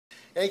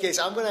In any case,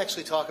 I'm going to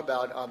actually talk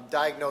about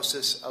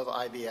diagnosis of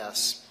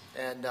IBS.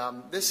 And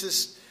this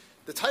is,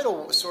 the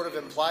title sort of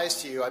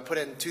implies to you, I put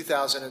in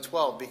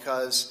 2012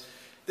 because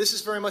this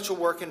is very much a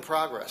work in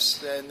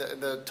progress. And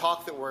the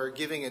talk that we're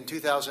giving in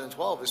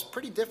 2012 is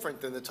pretty different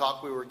than the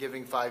talk we were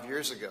giving 5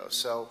 years ago.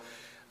 So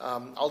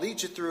I'll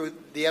lead you through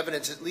the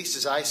evidence, at least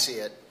as I see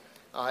it,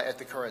 at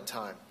the current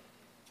time.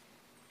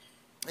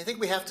 I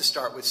think we have to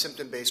start with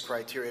symptom-based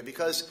criteria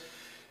because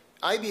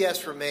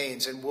IBS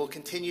remains and will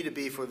continue to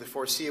be for the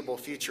foreseeable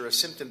future a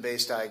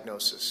symptom-based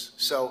diagnosis.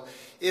 So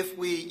if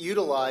we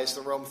utilize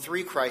the Rome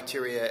 3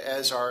 criteria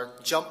as our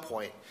jump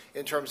point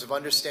in terms of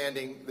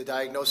understanding the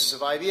diagnosis of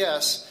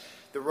IBS,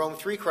 the Rome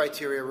 3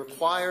 criteria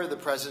require the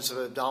presence of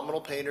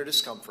abdominal pain or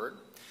discomfort,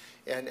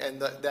 and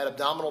that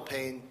abdominal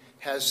pain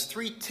has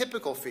 3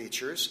 typical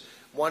features.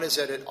 One is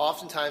that it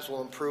oftentimes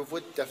will improve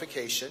with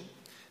defecation.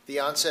 The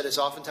onset is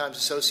oftentimes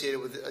associated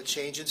with a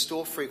change in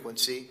stool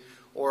frequency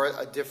or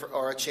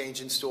a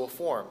change in stool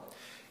form.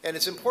 And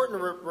it's important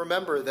to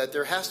remember that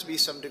there has to be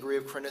some degree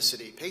of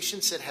chronicity.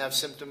 Patients that have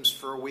symptoms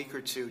for a week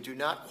or two do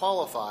not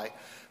qualify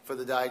for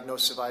the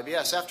diagnosis of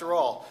IBS. After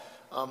all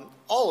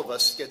of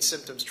us get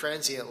symptoms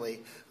transiently,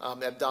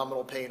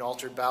 abdominal pain,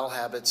 altered bowel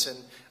habits, and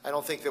I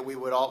don't think that we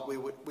would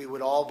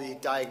all be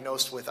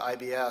diagnosed with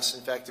IBS.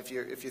 In fact, if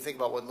you think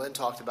about what Lynn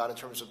talked about in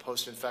terms of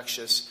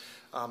post-infectious,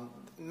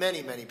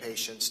 many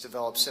patients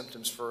develop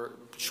symptoms for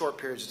short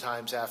periods of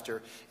times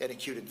after an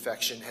acute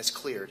infection has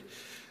cleared.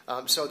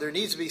 So there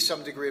needs to be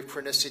some degree of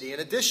chronicity. In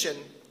addition,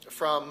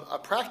 from a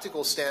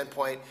practical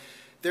standpoint,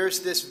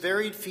 there's this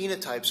varied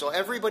phenotype. So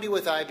everybody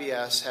with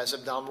IBS has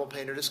abdominal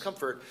pain or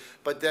discomfort,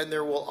 but then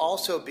there will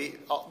also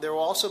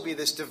be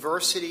this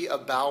diversity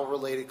of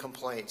bowel-related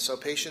complaints. So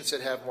patients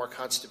that have more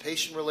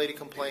constipation-related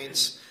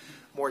complaints,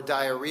 more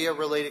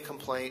diarrhea-related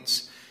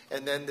complaints,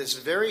 and then this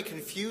very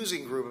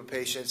confusing group of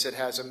patients that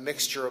has a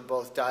mixture of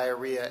both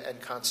diarrhea and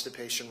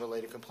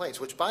constipation-related complaints,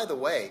 which, by the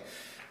way,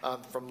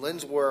 from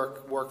Lynn's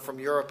work from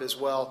Europe as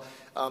well,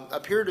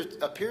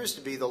 appears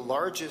to be the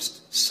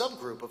largest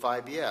subgroup of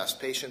IBS,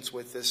 patients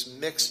with this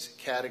mixed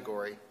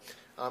category.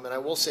 And I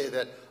will say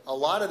that a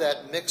lot of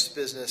that mixed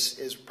business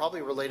is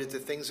probably related to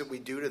things that we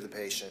do to the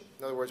patient.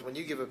 In other words, when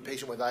you give a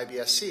patient with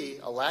IBS-C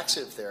a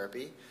laxative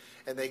therapy,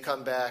 and they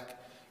come back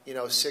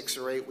 6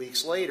 or 8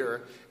 weeks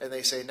later, and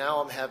they say,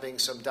 now I'm having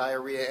some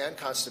diarrhea and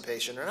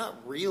constipation, they're not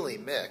really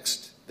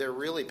mixed. They're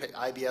really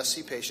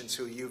IBS-C patients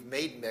who you've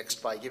made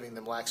mixed by giving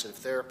them laxative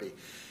therapy.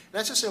 And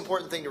that's just an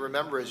important thing to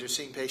remember as you're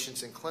seeing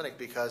patients in clinic,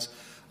 because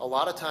a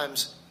lot of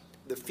times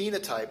the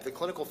phenotype, the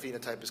clinical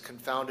phenotype, is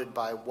confounded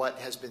by what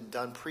has been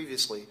done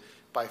previously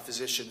by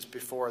physicians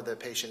before the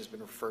patient has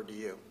been referred to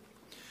you.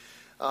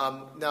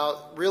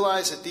 Now,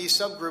 realize that these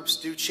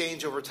subgroups do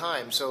change over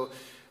time. So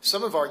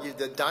some have argued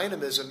that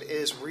dynamism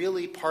is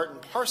really part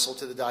and parcel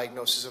to the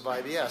diagnosis of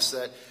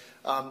IBS,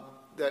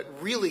 that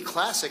really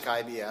classic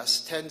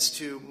IBS tends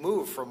to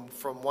move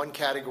from one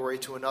category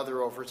to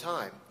another over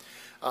time.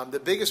 The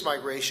biggest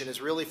migration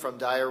is really from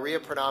diarrhea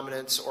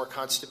predominance or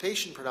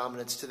constipation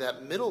predominance to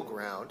that middle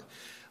ground,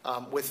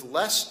 with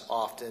less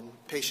often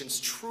patients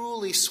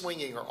truly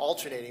swinging or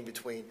alternating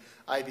between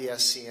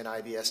IBS-C and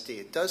IBS-D.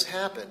 It does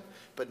happen,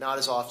 but not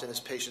as often as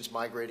patients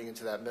migrating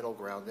into that middle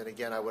ground. And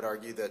again, I would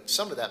argue that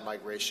some of that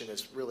migration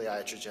is really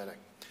iatrogenic.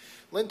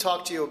 Lynn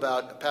talked to you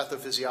about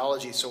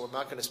pathophysiology, so we're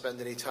not going to spend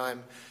any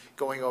time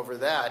going over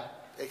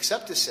that,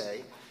 except to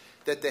say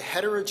that the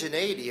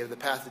heterogeneity of the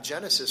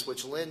pathogenesis,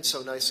 which Lynn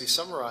so nicely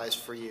summarized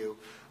for you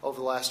over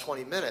the last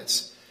 20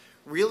 minutes,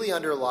 really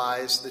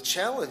underlies the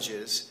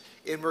challenges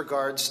in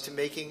regards to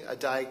making a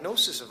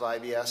diagnosis of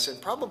IBS, and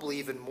probably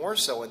even more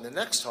so in the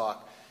next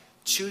talk,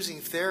 choosing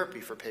therapy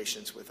for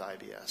patients with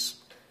IBS.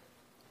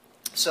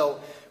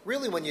 So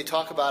really, when you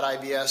talk about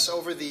IBS,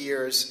 over the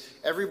years,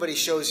 everybody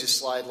shows you a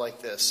slide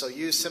like this. So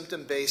use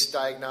symptom-based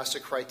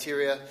diagnostic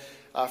criteria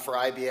for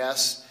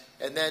IBS,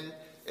 and then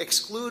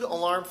exclude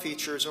alarm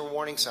features or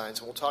warning signs.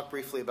 And we'll talk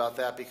briefly about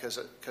that because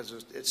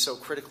it's so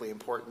critically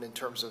important in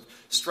terms of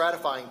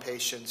stratifying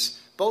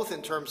patients, both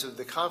in terms of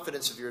the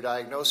confidence of your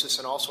diagnosis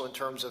and also in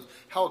terms of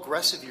how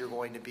aggressive you're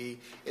going to be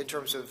in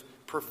terms of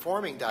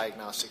performing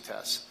diagnostic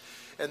tests.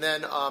 And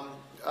then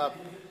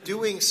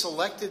doing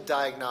selected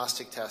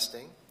diagnostic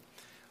testing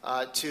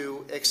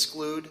to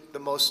exclude the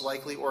most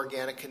likely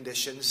organic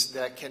conditions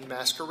that can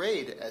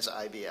masquerade as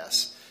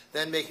IBS.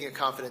 Then making a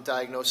confident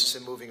diagnosis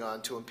and moving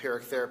on to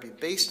empiric therapy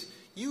based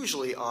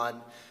usually on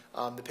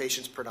the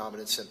patient's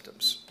predominant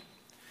symptoms.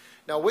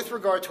 Now, with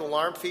regard to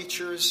alarm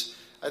features,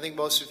 I think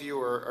most of you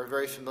are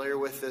very familiar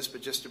with this,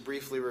 but just to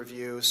briefly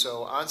review.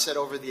 So onset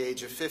over the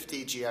age of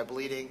 50, GI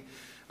bleeding.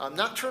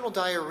 Nocturnal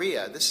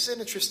diarrhea. This is an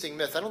interesting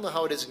myth. I don't know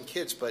how it is in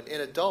kids, but in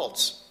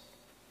adults,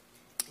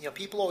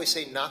 people always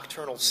say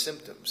nocturnal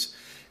symptoms.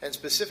 And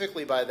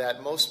specifically by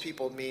that, most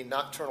people mean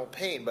nocturnal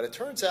pain. But it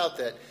turns out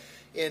that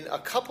in a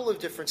couple of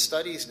different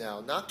studies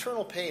now,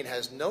 nocturnal pain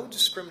has no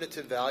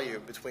discriminative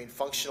value between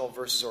functional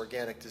versus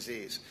organic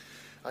disease.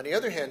 On the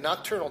other hand,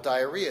 nocturnal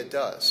diarrhea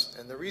does.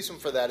 And the reason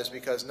for that is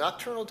because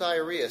nocturnal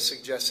diarrhea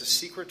suggests a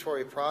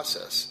secretory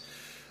process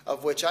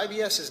of which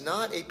IBS is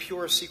not a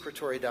pure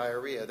secretory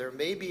diarrhea. There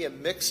may be a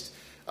mixed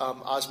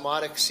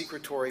osmotic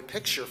secretory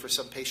picture for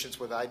some patients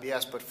with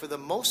IBS, but for the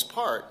most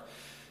part,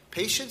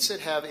 patients that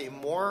have a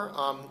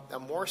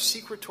more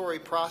secretory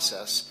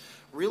process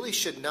really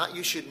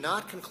you should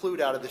not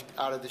conclude out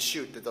of the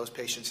chute that those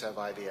patients have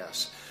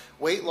IBS.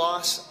 Weight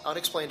loss,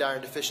 unexplained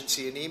iron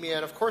deficiency, anemia,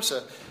 and of course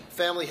a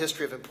family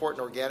history of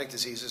important organic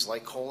diseases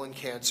like colon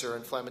cancer,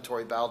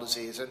 inflammatory bowel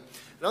disease. And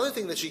another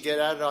thing that you get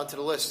added onto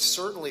the list,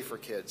 certainly for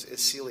kids,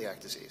 is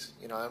celiac disease.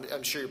 You know,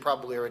 I'm sure you're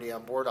probably already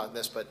on board on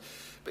this, but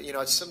you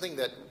know, it's something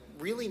that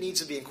really needs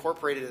to be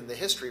incorporated in the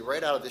history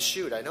right out of the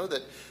chute. I know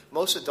that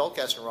most adult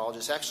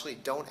gastroenterologists actually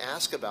don't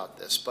ask about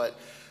this, but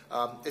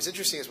it's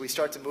interesting as we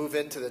start to move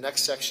into the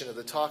next section of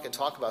the talk and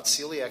talk about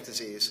celiac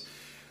disease.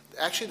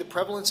 Actually, the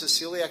prevalence of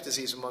celiac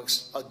disease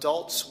amongst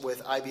adults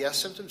with IBS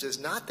symptoms is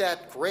not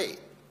that great,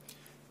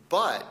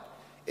 but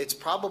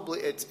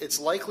it's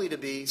likely to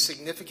be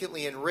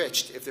significantly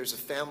enriched if there's a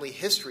family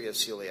history of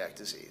celiac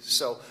disease.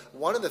 So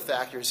one of the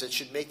factors that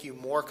should make you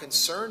more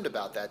concerned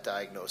about that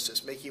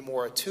diagnosis, make you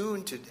more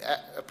attuned to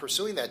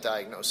pursuing that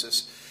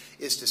diagnosis,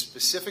 is to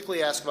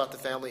specifically ask about the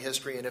family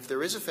history, and if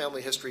there is a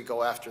family history,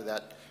 go after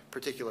that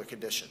particular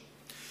condition.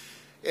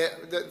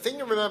 The thing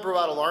to remember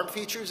about alarm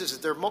features is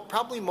that they're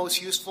probably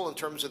most useful in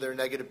terms of their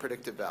negative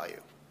predictive value.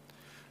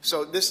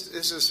 So this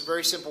is a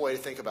very simple way to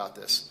think about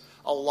this.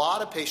 A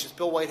lot of patients,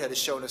 Bill Whitehead has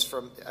shown us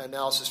from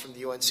analysis from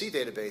the UNC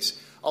database,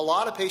 a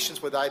lot of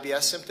patients with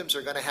IBS symptoms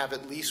are going to have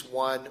at least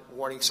one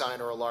warning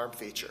sign or alarm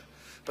feature.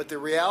 But the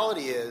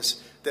reality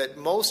is that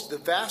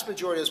the vast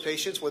majority of those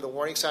patients with a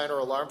warning sign or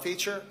alarm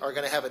feature are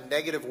going to have a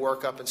negative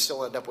workup and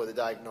still end up with a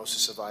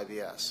diagnosis of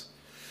IBS.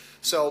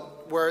 So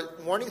where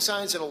warning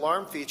signs and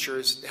alarm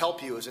features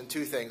help you is in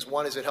two things.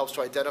 One is it helps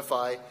to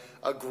identify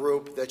a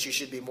group that you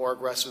should be more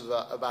aggressive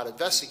about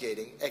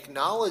investigating,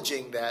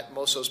 acknowledging that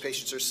most of those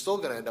patients are still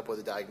going to end up with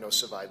a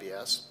diagnosis of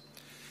IBS.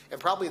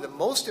 And probably the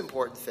most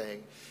important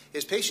thing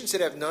is patients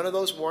that have none of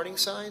those warning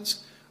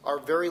signs are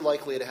very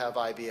likely to have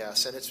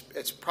IBS, and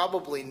it's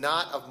probably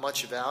not of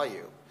much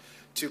value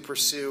to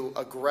pursue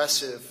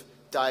aggressive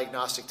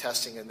diagnostic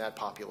testing in that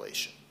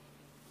population.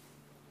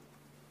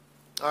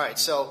 All right,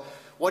 so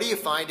what do you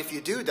find if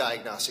you do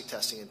diagnostic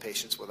testing in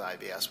patients with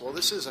IBS? Well,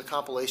 this is a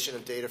compilation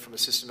of data from a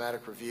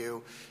systematic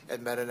review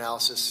and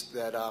meta-analysis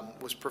that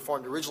was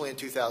performed originally in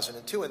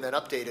 2002 and then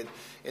updated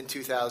in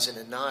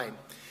 2009.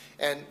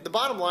 And the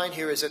bottom line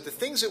here is that the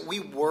things that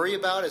we worry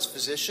about as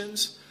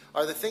physicians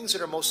are the things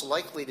that are most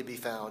likely to be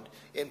found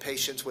in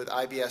patients with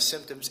IBS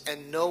symptoms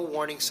and no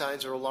warning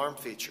signs or alarm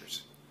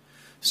features.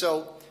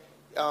 So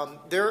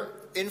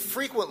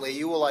infrequently,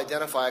 you will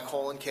identify a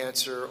colon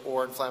cancer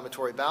or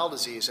inflammatory bowel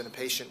disease in a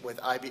patient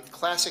with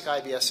classic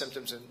IBS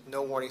symptoms and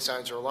no warning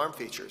signs or alarm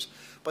features.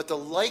 But the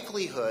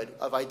likelihood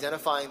of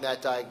identifying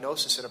that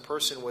diagnosis in a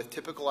person with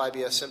typical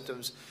IBS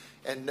symptoms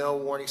and no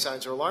warning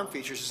signs or alarm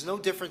features is no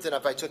different than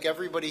if I took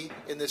everybody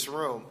in this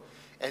room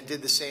and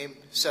did the same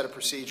set of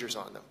procedures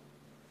on them.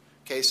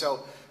 Okay,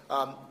 so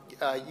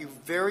you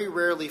very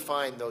rarely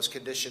find those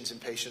conditions in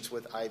patients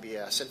with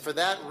IBS. And for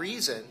that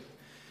reason,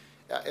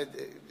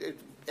 it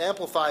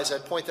amplifies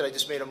that point that I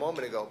just made a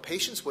moment ago.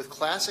 Patients with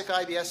classic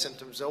IBS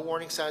symptoms, no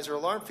warning signs or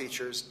alarm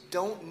features,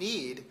 don't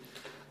need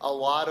a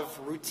lot of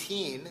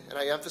routine, and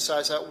I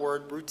emphasize that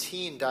word,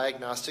 routine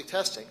diagnostic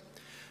testing.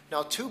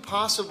 Now, two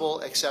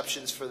possible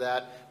exceptions for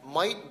that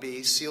might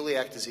be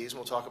celiac disease, and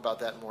we'll talk about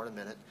that more in a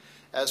minute,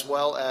 as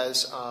well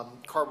as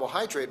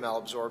carbohydrate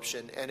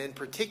malabsorption, and in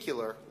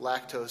particular,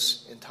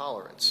 lactose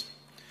intolerance.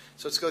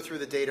 So let's go through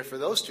the data for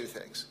those two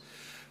things.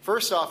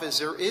 First off,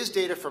 there is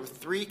data from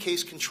 3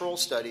 case control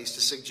studies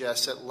to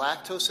suggest that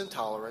lactose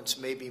intolerance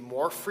may be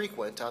more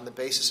frequent on the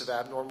basis of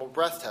abnormal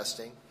breath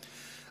testing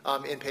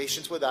in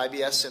patients with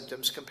IBS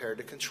symptoms compared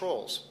to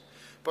controls.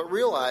 But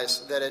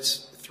realize that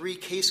it's 3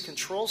 case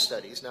control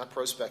studies, not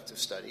prospective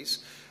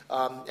studies,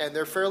 and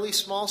they're fairly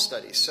small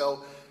studies.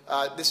 So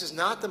this is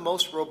not the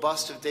most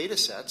robust of data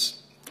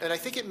sets, and I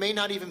think it may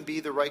not even be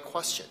the right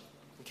question.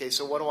 Okay,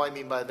 so what do I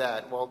mean by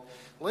that? Well,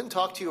 Lynn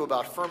talked to you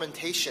about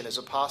fermentation as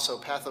a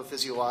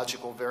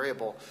pathophysiological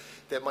variable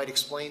that might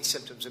explain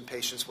symptoms in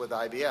patients with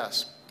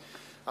IBS.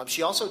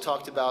 She also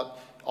talked about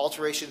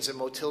alterations in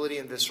motility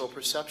and visceral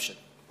perception.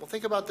 Well,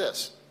 think about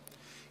this.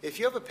 If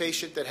you have a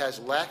patient that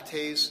has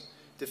lactase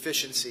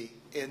deficiency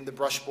in the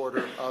brush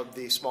border of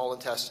the small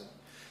intestine,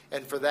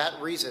 and for that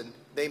reason,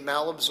 they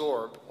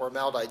malabsorb or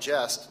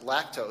maldigest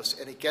lactose,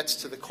 and it gets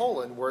to the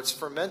colon where it's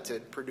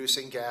fermented,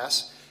 producing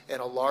gas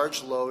and a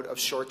large load of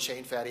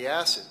short-chain fatty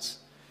acids.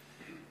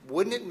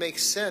 Wouldn't it make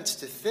sense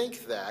to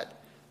think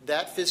that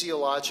that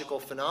physiological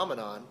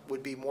phenomenon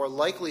would be more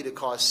likely to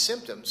cause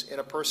symptoms in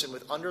a person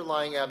with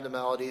underlying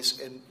abnormalities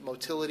in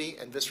motility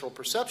and visceral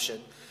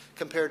perception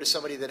compared to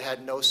somebody that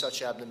had no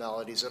such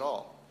abnormalities at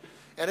all?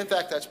 And in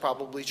fact, that's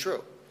probably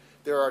true.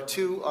 There are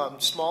 2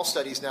 small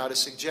studies now to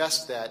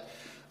suggest that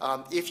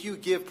if you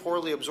give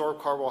poorly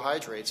absorbed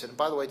carbohydrates, and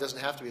by the way, it doesn't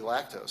have to be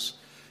lactose,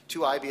 to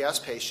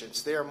IBS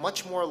patients, they are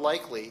much more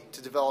likely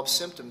to develop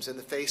symptoms in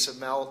the face of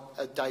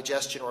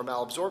maldigestion or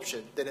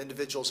malabsorption than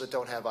individuals that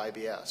don't have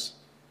IBS.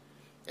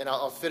 And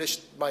I'll finish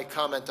my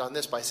comment on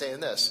this by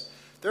saying this.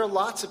 There are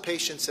lots of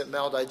patients that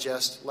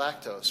maldigest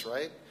lactose,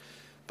 right?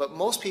 But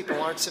most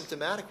people aren't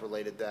symptomatic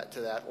related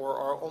to that or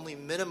are only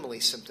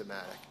minimally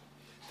symptomatic.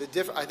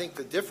 I think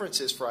the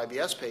difference is for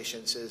IBS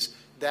patients is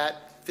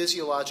that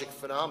physiologic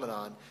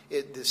phenomenon,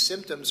 the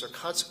symptoms or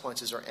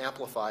consequences are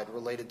amplified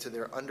related to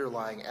their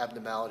underlying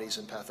abnormalities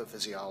and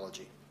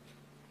pathophysiology.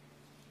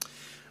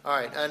 All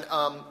right, and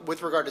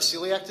with regard to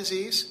celiac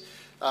disease,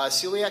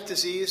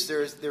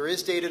 there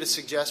is data to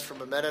suggest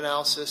from a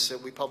meta-analysis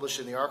that we published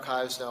in the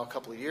archives now a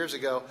couple of years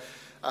ago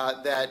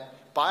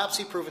that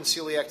biopsy-proven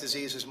celiac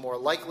disease is more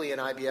likely in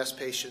IBS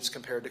patients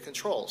compared to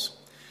controls.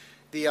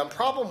 The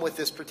problem with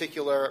this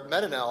particular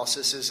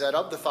meta-analysis is that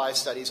of the 5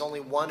 studies,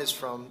 only one is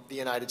from the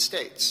United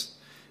States.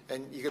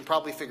 And you can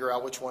probably figure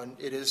out which one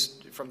it is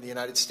from the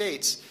United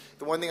States.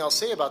 The one thing I'll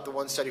say about the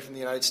one study from the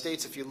United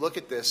States, if you look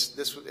at this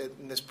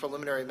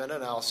preliminary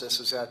meta-analysis,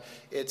 is that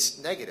it's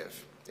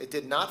negative. It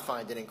did not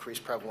find an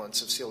increased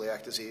prevalence of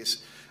celiac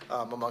disease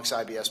amongst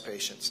IBS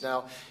patients.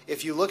 Now,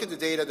 if you look at the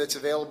data that's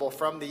available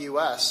from the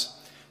U.S.,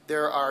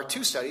 there are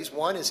 2 studies.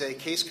 One is a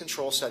case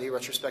control study,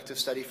 retrospective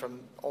study from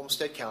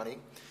Olmsted County,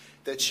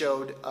 that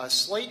showed a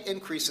slight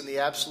increase in the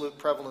absolute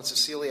prevalence of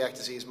celiac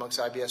disease amongst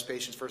IBS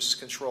patients versus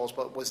controls,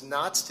 but was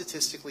not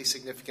statistically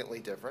significantly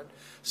different,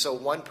 so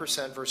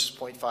 1% versus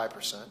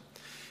 0.5%.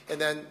 And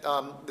then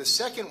the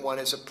second one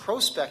is a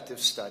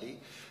prospective study,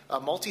 a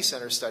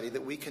multi-center study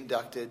that we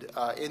conducted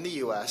in the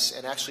U.S.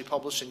 and actually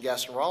published in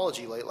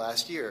Gastroenterology late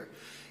last year.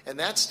 And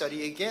that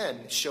study, again,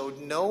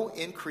 showed no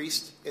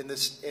increase in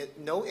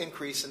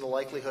the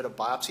likelihood of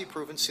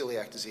biopsy-proven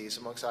celiac disease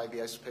amongst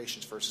IBS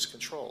patients versus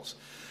controls.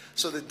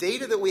 So the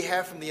data that we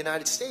have from the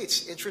United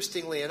States,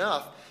 interestingly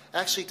enough,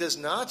 actually does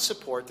not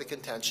support the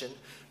contention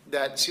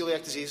that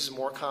celiac disease is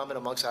more common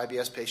amongst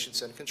IBS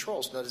patients than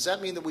controls. Now, does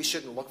that mean that we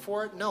shouldn't look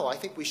for it? No, I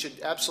think we should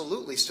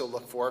absolutely still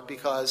look for it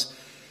because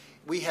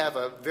we have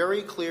a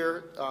very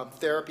clear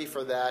therapy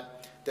for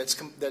that that's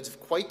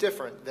quite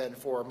different than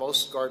for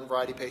most garden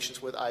variety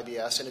patients with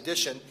IBS. In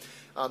addition,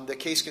 the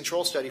case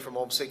control study from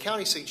Olmsted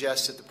County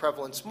suggests that the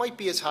prevalence might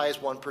be as high as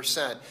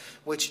 1%,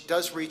 which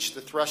does reach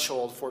the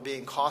threshold for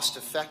being cost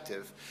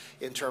effective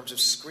in terms of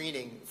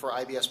screening for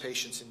IBS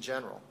patients in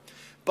general.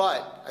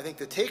 But I think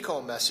the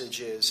take-home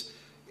message is,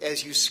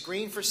 as you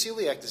screen for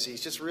celiac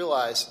disease, just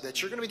realize that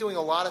you're going to be doing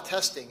a lot of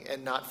testing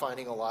and not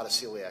finding a lot of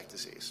celiac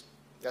disease.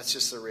 That's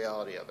just the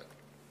reality of it.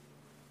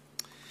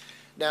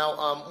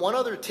 Now, one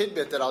other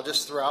tidbit that I'll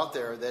just throw out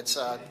there that's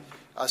a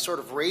sort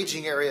of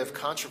raging area of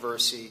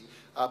controversy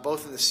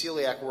both in the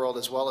celiac world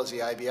as well as the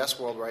IBS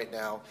world right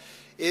now,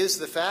 is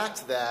the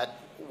fact that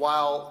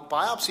while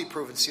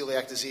biopsy-proven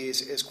celiac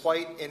disease is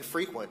quite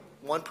infrequent,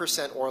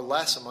 1% or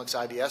less amongst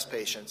IBS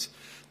patients,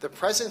 the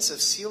presence of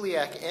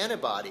celiac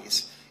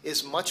antibodies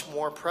is much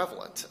more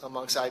prevalent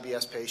amongst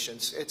IBS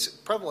patients. It's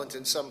prevalent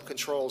in some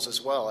controls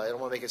as well. I don't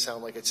want to make it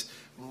sound like it's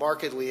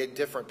markedly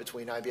different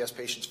between IBS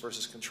patients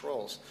versus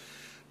controls.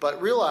 But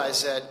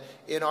realize that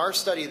in our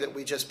study that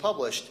we just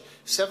published,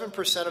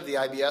 7% of the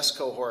IBS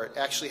cohort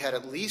actually had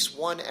at least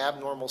one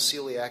abnormal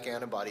celiac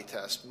antibody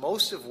test,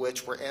 most of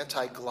which were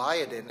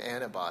anti-gliadin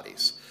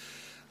antibodies.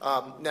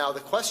 Now,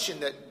 the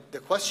question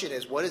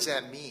is, what does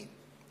that mean?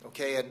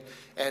 Okay,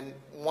 and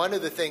one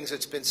of the things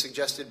that's been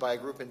suggested by a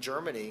group in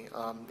Germany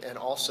and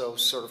also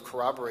sort of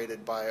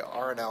corroborated by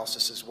our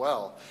analysis as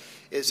well,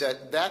 is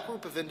that that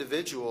group of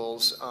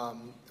individuals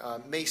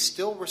may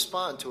still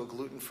respond to a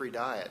gluten-free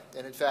diet.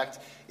 And in fact,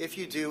 if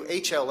you do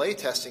HLA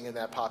testing in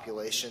that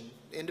population,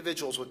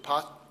 individuals with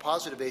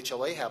positive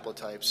HLA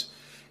haplotypes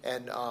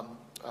and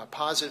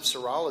positive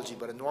serology,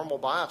 but a normal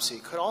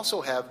biopsy, could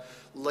also have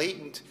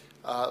latent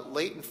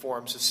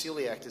forms of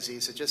celiac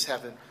disease that just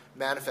haven't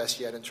manifest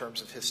yet in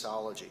terms of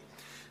histology.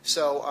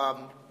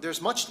 So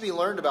there's much to be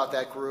learned about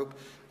that group.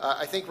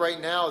 I think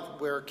right now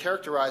we're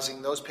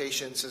characterizing those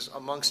patients, as,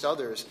 amongst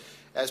others,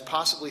 as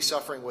possibly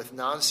suffering with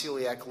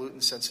non-celiac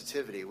gluten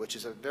sensitivity, which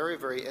is a very,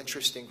 very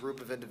interesting group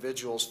of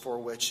individuals for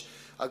which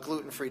a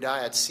gluten-free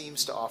diet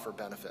seems to offer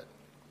benefit.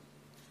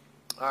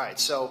 All right,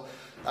 so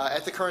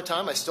at the current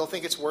time, I still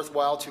think it's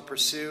worthwhile to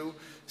pursue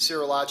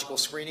serological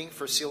screening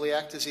for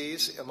celiac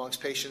disease amongst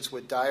patients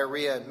with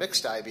diarrhea and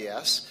mixed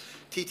IBS.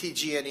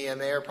 TTG and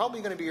EMA are probably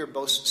going to be your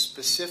most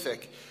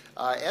specific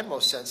and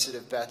most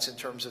sensitive bets in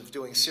terms of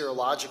doing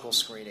serological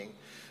screening.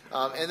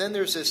 And then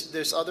there's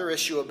this other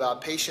issue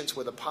about patients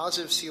with a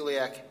positive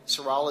celiac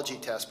serology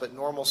test but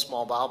normal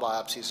small bowel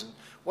biopsies, and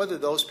whether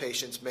those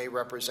patients may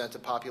represent a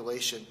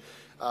population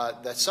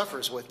that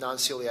suffers with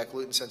non-celiac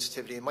gluten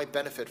sensitivity and might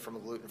benefit from a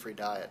gluten-free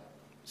diet.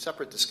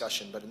 Separate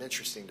discussion, but an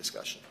interesting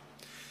discussion.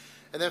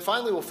 And then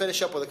finally, we'll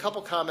finish up with a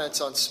couple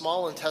comments on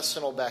small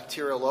intestinal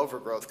bacterial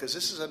overgrowth, because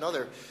this is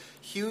another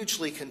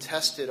hugely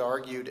contested,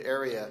 argued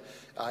area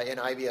in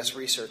IBS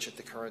research at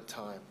the current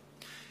time.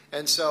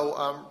 And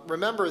so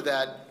remember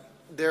that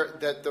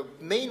that the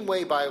main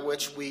way by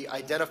which we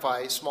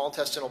identify small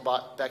intestinal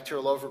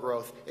bacterial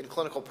overgrowth in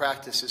clinical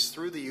practice is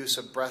through the use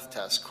of breath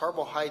tests,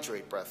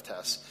 carbohydrate breath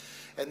tests.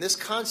 And this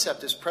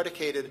concept is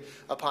predicated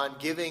upon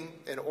giving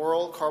an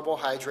oral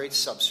carbohydrate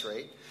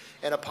substrate,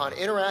 and upon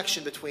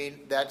interaction between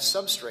that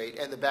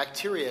substrate and the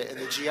bacteria in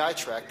the GI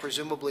tract,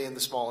 presumably in the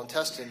small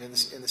intestine in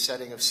the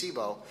setting of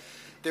SIBO,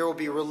 there will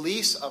be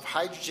release of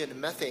hydrogen and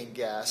methane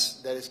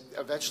gas that is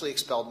eventually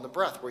expelled in the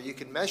breath, where you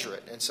can measure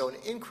it. And so an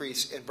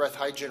increase in breath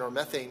hydrogen or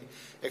methane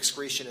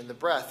excretion in the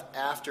breath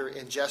after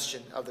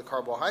ingestion of the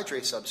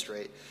carbohydrate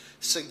substrate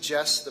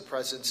suggests the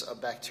presence of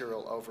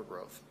bacterial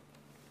overgrowth.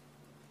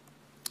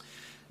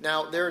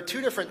 Now, there are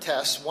two different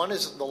tests. One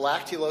is the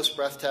lactulose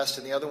breath test,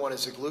 and the other one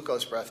is the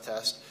glucose breath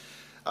test.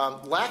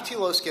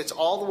 Lactulose gets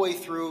all the way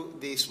through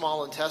the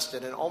small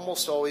intestine and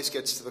almost always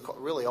gets to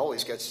really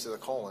always gets to the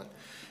colon.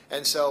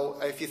 And so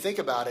if you think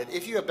about it,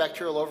 if you have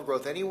bacterial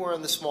overgrowth anywhere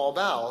in the small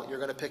bowel, you're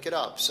going to pick it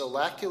up. So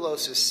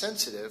lactulose is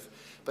sensitive,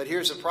 but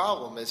here's the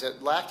problem, is that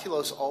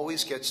lactulose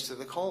always gets to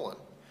the colon.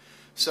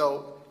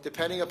 So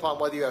depending upon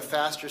whether you have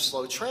fast or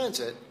slow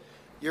transit,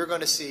 you're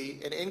going to see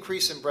an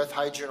increase in breath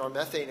hydrogen or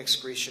methane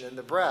excretion in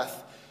the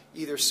breath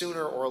either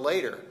sooner or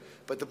later.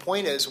 But the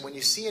point is, when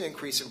you see an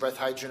increase in breath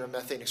hydrogen or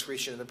methane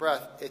excretion in the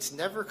breath, it's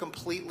never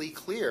completely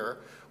clear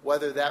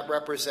whether that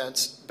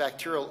represents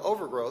bacterial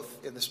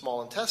overgrowth in the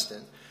small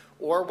intestine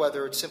or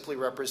whether it simply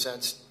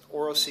represents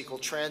orocecal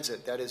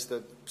transit, that is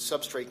the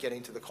substrate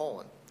getting to the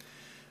colon.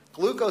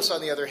 Glucose, on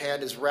the other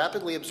hand, is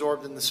rapidly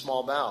absorbed in the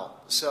small bowel,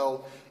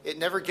 so it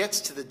never gets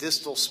to the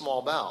distal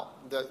small bowel.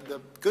 The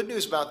good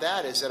news about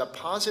that is that a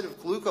positive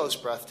glucose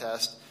breath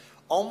test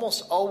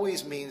almost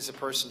always means the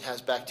person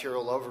has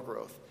bacterial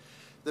overgrowth.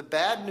 The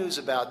bad news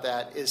about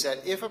that is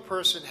that if a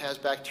person has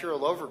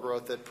bacterial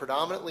overgrowth that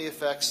predominantly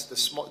affects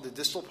the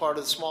distal part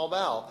of the small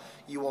bowel,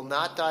 you will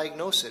not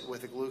diagnose it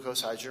with a glucose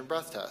hydrogen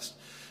breath test.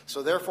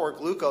 So therefore,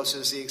 glucose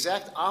is the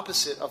exact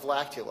opposite of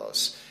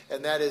lactulose,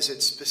 and that is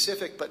it's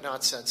specific but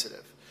not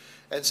sensitive.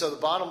 And so the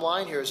bottom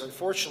line here is,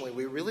 unfortunately,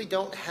 we really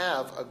don't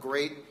have a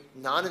great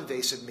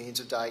non-invasive means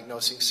of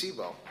diagnosing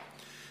SIBO.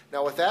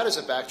 Now, with that as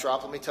a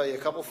backdrop, let me tell you a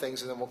couple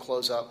things and then we'll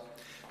close up.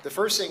 The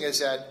first thing is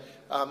that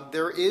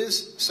there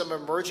is some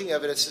emerging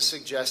evidence to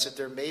suggest that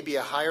there may be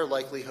a higher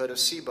likelihood of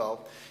SIBO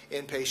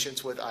in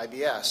patients with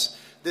IBS.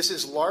 This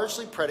is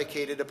largely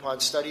predicated upon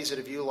studies that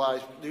have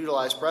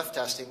utilized breath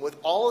testing with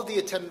all of the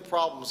attendant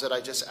problems that I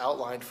just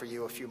outlined for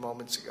you a few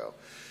moments ago.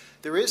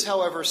 There is,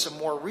 however, some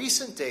more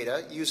recent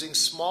data using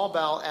small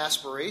bowel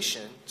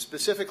aspiration,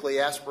 specifically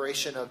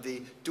aspiration of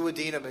the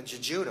duodenum and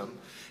jejunum,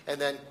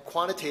 and then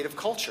quantitative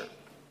culture.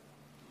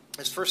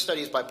 This first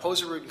study is by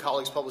Poserud and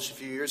colleagues, published a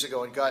few years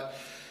ago in Gut,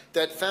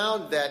 that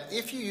found that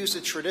if you use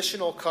a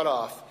traditional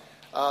cutoff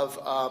of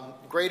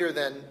greater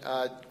than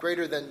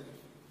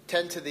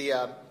 10 to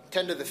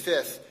the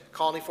fifth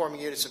colony-forming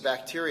units of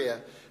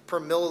bacteria per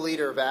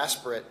milliliter of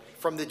aspirate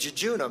from the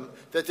jejunum,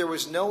 that there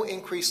was no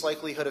increased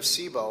likelihood of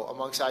SIBO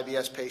amongst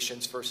IBS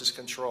patients versus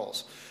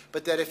controls.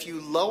 But that if you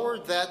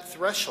lowered that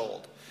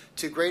threshold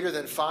to greater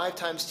than 5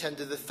 times 10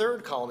 to the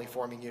third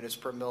colony-forming units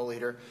per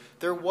milliliter,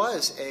 there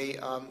was a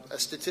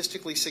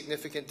statistically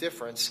significant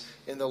difference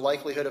in the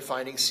likelihood of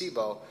finding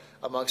SIBO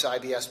amongst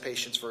IBS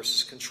patients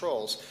versus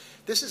controls.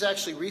 This has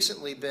actually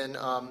recently been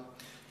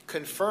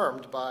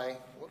confirmed by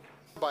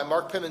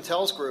Mark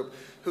Pimentel's group,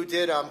 who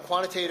did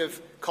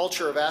quantitative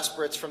culture of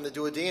aspirates from the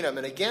duodenum,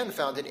 and again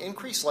found an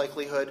increased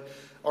likelihood,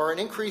 or an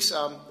increased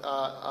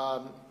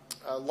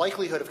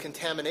likelihood of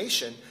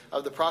contamination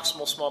of the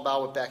proximal small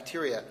bowel with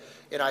bacteria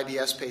in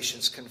IBS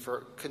patients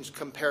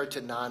compared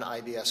to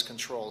non-IBS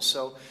controls.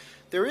 So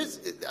there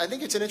is, I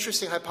think it's an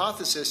interesting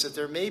hypothesis that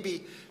there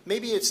maybe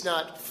it's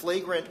not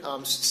flagrant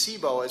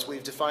SIBO as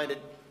we've defined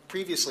it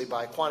previously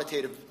by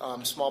quantitative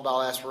small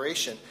bowel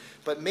aspiration,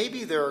 but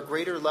maybe there are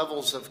greater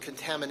levels of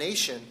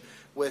contamination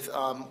with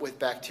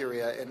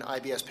bacteria in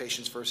IBS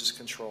patients versus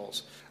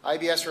controls.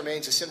 IBS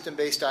remains a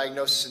symptom-based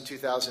diagnosis in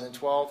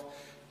 2012.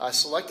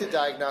 Selected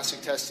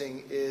diagnostic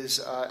testing is,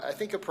 I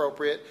think,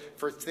 appropriate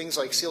for things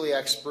like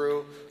celiac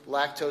sprue,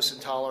 lactose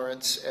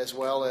intolerance, as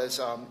well as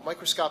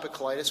microscopic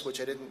colitis,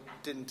 which I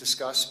didn't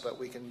discuss, but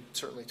we can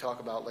certainly talk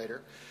about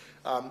later.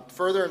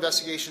 Further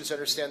investigations to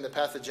understand the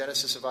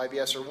pathogenesis of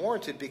IBS are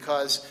warranted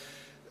because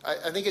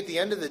I think at the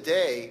end of the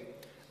day,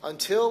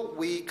 until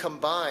we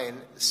combine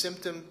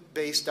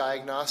symptom-based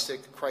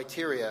diagnostic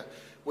criteria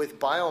with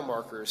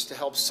biomarkers to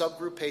help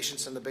subgroup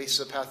patients on the basis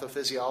of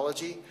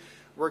pathophysiology,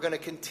 we're going to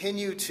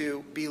continue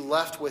to be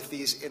left with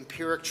these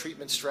empiric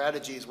treatment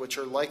strategies, which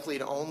are likely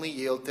to only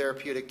yield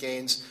therapeutic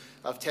gains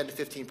of 10 to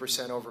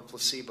 15% over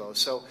placebo.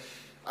 So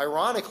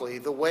ironically,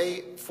 the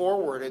way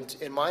forward,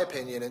 in my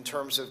opinion, in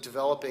terms of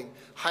developing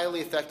highly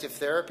effective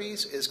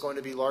therapies is going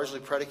to be largely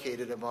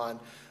predicated upon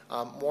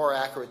more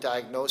accurate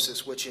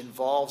diagnosis, which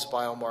involves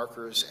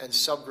biomarkers and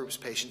subgroups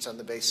patients on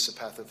the basis of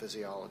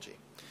pathophysiology.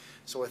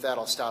 So with that,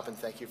 I'll stop and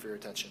thank you for your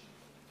attention.